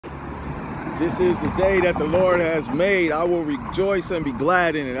This is the day that the Lord has made. I will rejoice and be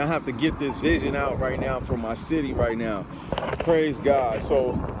glad in it. I have to get this vision out right now from my city right now. Praise God.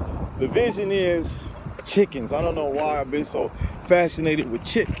 So the vision is chickens. I don't know why I've been so fascinated with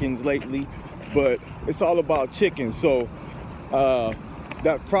chickens lately, but it's all about chickens. So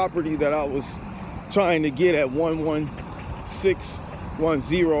that property that I was trying to get at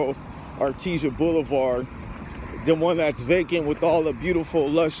 11610 Artesia Boulevard, the one that's vacant with all the beautiful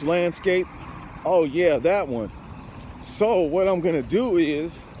lush landscape. Oh yeah, that one. So what I'm gonna do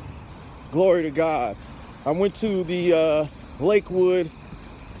is, glory to God, I went to the Lakewood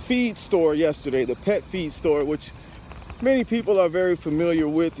feed store yesterday, the pet feed store, which many people are very familiar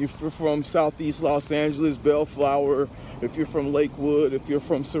with. If you're from Southeast Los Angeles, Bellflower, if you're from Lakewood, if you're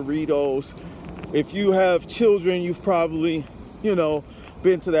from Cerritos, if you have children, you've probably,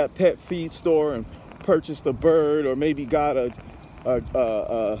 been to that pet feed store and purchased a bird, or maybe got a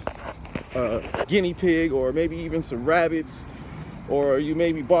guinea pig, or maybe even some rabbits, or you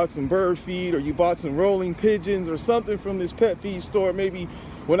maybe bought some bird feed, or you bought some rolling pigeons or something from this pet feed store. Maybe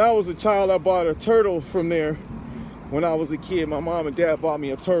when I was a child, I bought a turtle from there. When I was a kid, my mom and dad bought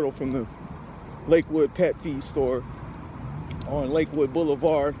me a turtle from the Lakewood pet feed store on Lakewood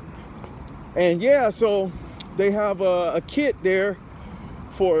Boulevard. And yeah, so they have a kit there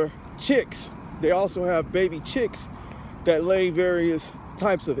for chicks. They also have baby chicks that lay various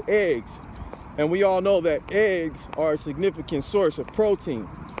types of eggs. And we all know that eggs are a significant source of protein.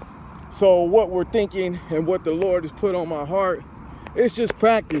 So what we're thinking and what the Lord has put on my heart, it's just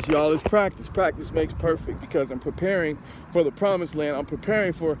practice, y'all. It's practice. Practice makes perfect, because I'm preparing for the promised land. I'm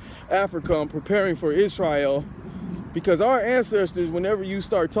preparing for Africa. I'm preparing for Israel. Because our ancestors, whenever you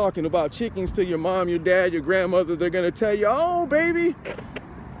start talking about chickens to your mom, your dad, your grandmother, they're going to tell you, oh, baby,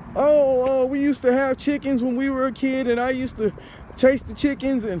 we used to have chickens when we were a kid, and I used to chase the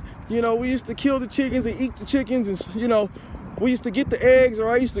chickens, and, we used to kill the chickens and eat the chickens, and, we used to get the eggs,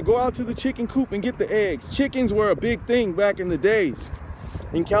 or I used to go out to the chicken coop and get the eggs. Chickens were a big thing back in the days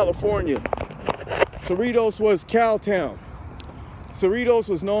in California. Cerritos was cow town. Cerritos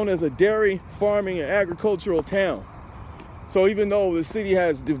was known as a dairy, farming, and agricultural town. So even though the city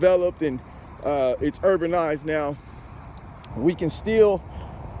has developed and it's urbanized now, we can still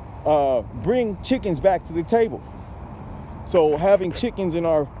bring chickens back to the table. So having chickens in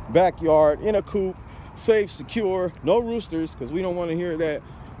our backyard, in a coop, safe, secure, no roosters, because we don't want to hear that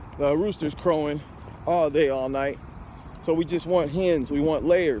roosters crowing all day, all night. So we just want hens. We want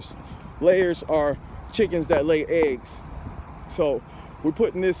layers. Layers are chickens that lay eggs. So we're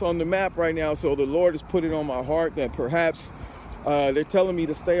putting this on the map right now. So the Lord has put it on my heart that perhaps they're telling me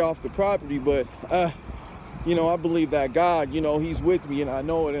to stay off the property, but I believe that God, He's with me, and I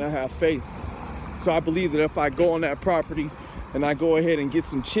know it, and I have faith. So I believe that if I go on that property and I go ahead and get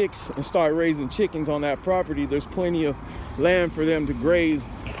some chicks and start raising chickens on that property, there's plenty of land for them to graze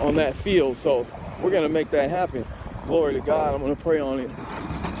on that field. So we're going to make that happen. Glory to God. I'm going to pray on it.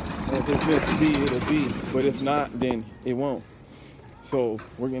 And if it's meant to be, it'll be. But if not, then it won't. So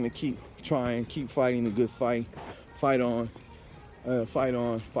we're going to keep trying, keep fighting the good fight. Fight on. Fight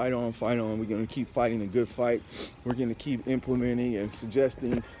on, fight on, fight on. We're going to keep fighting the good fight. We're going to keep implementing and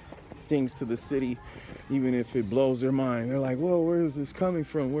suggesting things to the city, even if it blows their mind. They're like, whoa, where is this coming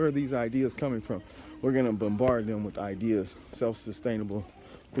from? Where are these ideas coming from? We're going to bombard them with ideas, self-sustainable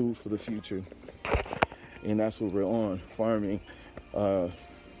food for the future. And that's what we're on, farming. We're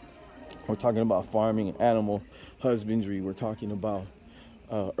talking about farming and animal husbandry. We're talking about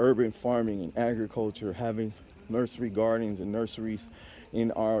urban farming and agriculture, having nursery gardens and nurseries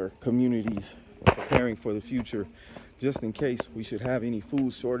in our communities, preparing for the future, just in case we should have any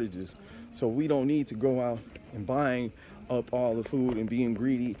food shortages. So we don't need to go out and buying up all the food and being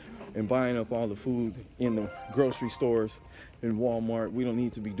greedy and buying up all the food in the grocery stores in Walmart. We don't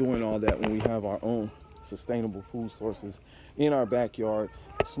need to be doing all that when we have our own sustainable food sources in our backyard.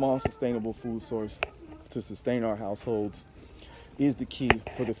 A small sustainable food source to sustain our households is the key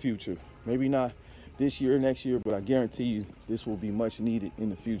for the future. Maybe not this year, next year, but I guarantee you this will be much needed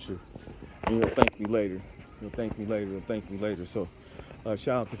in the future. And you'll thank me later. You'll thank me later. You'll thank me later. So shout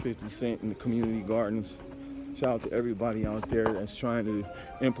out to 50 Cent and the community gardens. Shout out to everybody out there that's trying to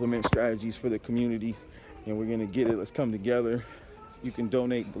implement strategies for the community. And we're going to get it. Let's come together. You can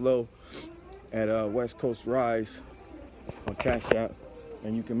donate below at West Coast Rise on Cash App.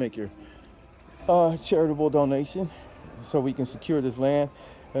 And you can make your charitable donation so we can secure this land.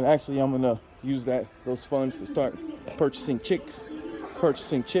 And actually, I'm going to use those funds to start purchasing chicks.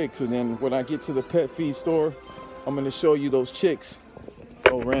 And then when I get to the pet feed store, I'm going to show you those chicks.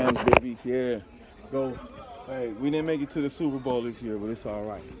 Go Rams, baby. Yeah. Go. Hey, we didn't make it to the Super Bowl this year, but it's all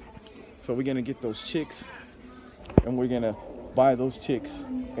right. So we're gonna get those chicks, and we're gonna buy those chicks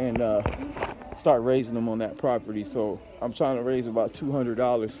and start raising them on that property. So I'm trying to raise about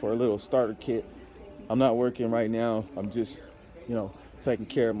 $200 for a little starter kit. I'm not working right now. I'm just, you know, taking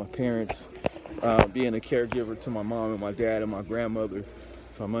care of my parents, being a caregiver to my mom and my dad and my grandmother.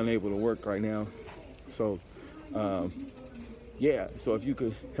 So I'm unable to work right now. So yeah, so if you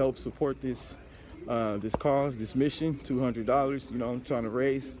could help support this this cause, this mission, $200, you know, I'm trying to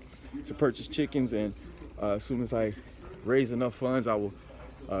raise to purchase chickens. And as soon as I raise enough funds, I will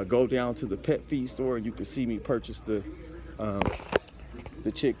go down to the pet feed store, and you can see me purchase the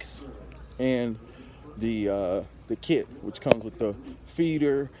chicks and the kit, which comes with the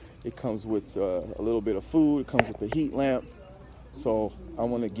feeder. It comes with a little bit of food. It comes with the heat lamp. So I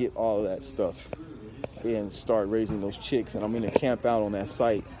want to get all of that stuff and start raising those chicks. And I'm going to camp out on that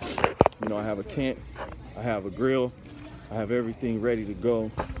site. You know, I have a tent, I have a grill, I have everything ready to go,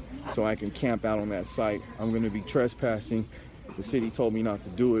 so I can camp out on that site. I'm going to be trespassing. The city told me not to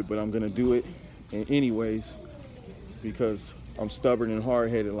do it, but I'm going to do it anyways because I'm stubborn and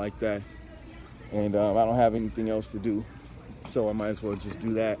hard-headed like that, and I don't have anything else to do, so I might as well just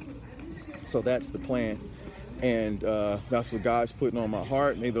do that. So that's the plan, and that's what God's putting on my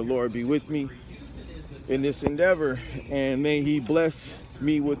heart. May the Lord be with me in this endeavor, and may He bless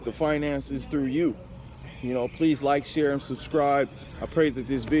me with the finances through you. You know, please like, share, and subscribe. I pray that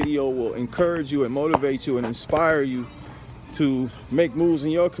this video will encourage you and motivate you and inspire you to make moves in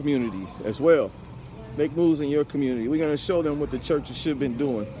your community as well. Make moves in your community. We're going to show them what the churches should have been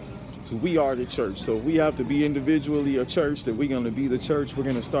doing. So we are the church. So we have to be individually a church, that we're going to be the church. We're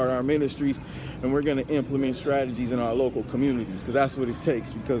going to start our ministries, and we're going to implement strategies in our local communities, because that's what it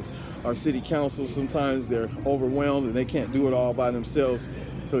takes. Because our city council, sometimes they're overwhelmed and they can't do it all by themselves.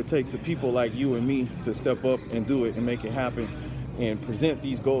 So it takes the people like you and me to step up and do it and make it happen and present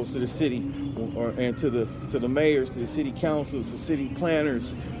these goals to the city, and to the mayors, to the city council, to city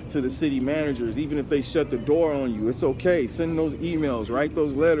planners, to the city managers. Even if they shut the door on you, it's okay. Send those emails, write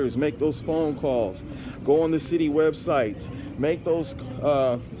those letters, make those phone calls, go on the city websites, make those,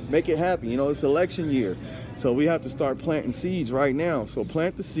 make it happen. You know, it's election year, so we have to start planting seeds right now. So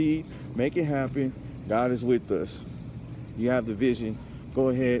plant the seed, make it happen. God is with us. You have the vision. Go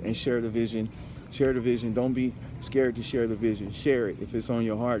ahead and share the vision. Share the vision. Don't be scared to share the vision. Share it. If it's on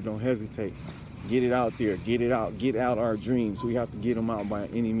your heart, don't hesitate. Get it out there. Get it out. Get out our dreams. We have to get them out by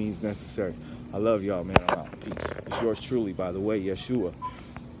any means necessary. I love y'all, man. I'm out. Peace. It's yours truly, by the way, Yeshua.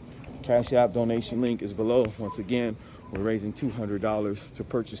 Cash App donation link is below. Once again, we're raising $200 to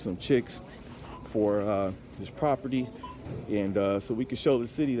purchase some chicks for this property, and so we can show the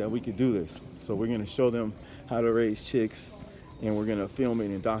city that we could do this. So we're going to show them how to raise chicks, and we're going to film it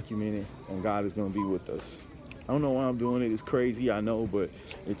and document it, and God is going to be with us. I don't know why I'm doing it. It's crazy, I know, but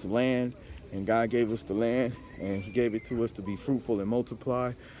it's land, and God gave us the land, and He gave it to us to be fruitful and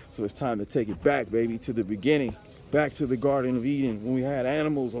multiply. So it's time to take it back, baby, to the beginning, back to the Garden of Eden, when we had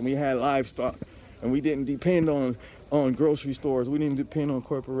animals, when we had livestock, and we didn't depend on grocery stores. We didn't depend on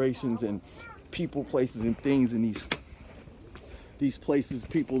corporations and people, places, and things, and these places,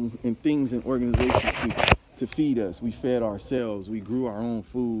 people, and things, and organizations to feed us. We fed ourselves. We grew our own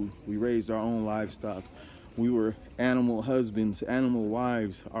food. We raised our own livestock. We were animal husbands, animal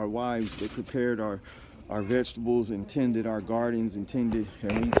wives. Our wives, they prepared our vegetables and tended our gardens and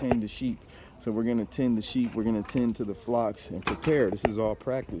we tend the sheep. So we're going to tend the sheep. We're going to tend to the flocks and prepare. This is all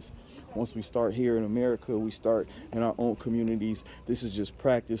practice. Once we start here in America, we start in our own communities. This is just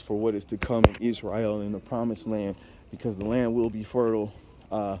practice for what is to come in Israel, in the promised land, because the land will be fertile.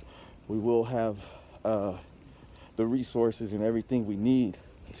 We will have the resources and everything we need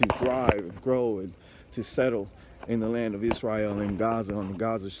to thrive and grow and to settle in the land of Israel and Gaza, on the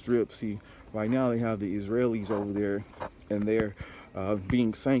Gaza Strip. See, right now they have the Israelis over there, and they're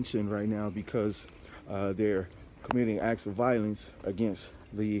being sanctioned right now because they're committing acts of violence against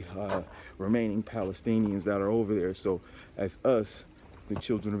the remaining Palestinians that are over there. So as us, the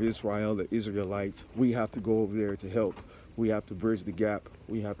children of Israel, the Israelites, we have to go over there to help. We have to bridge the gap.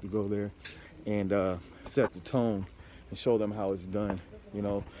 We have to go there and set the tone and show them how it's done. You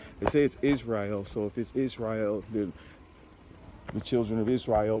know, they say it's Israel, so if it's Israel, then the children of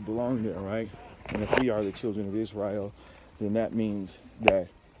Israel belong there, right? And if we are the children of Israel, then that means that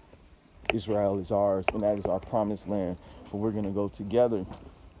Israel is ours, and that is our promised land. But we're going to go together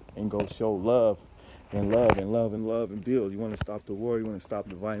and go show love and love and love and love and build. You want to stop the war, you want to stop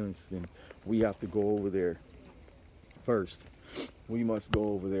the violence, then we have to go over there first. We must go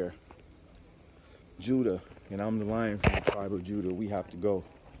over there. Judah, and I'm the lion from the tribe of Judah, we have to go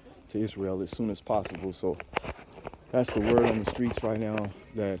to Israel as soon as possible. So that's the word on the streets right now,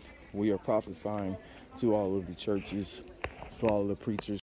 that we are prophesying to all of the churches, to all of the preachers,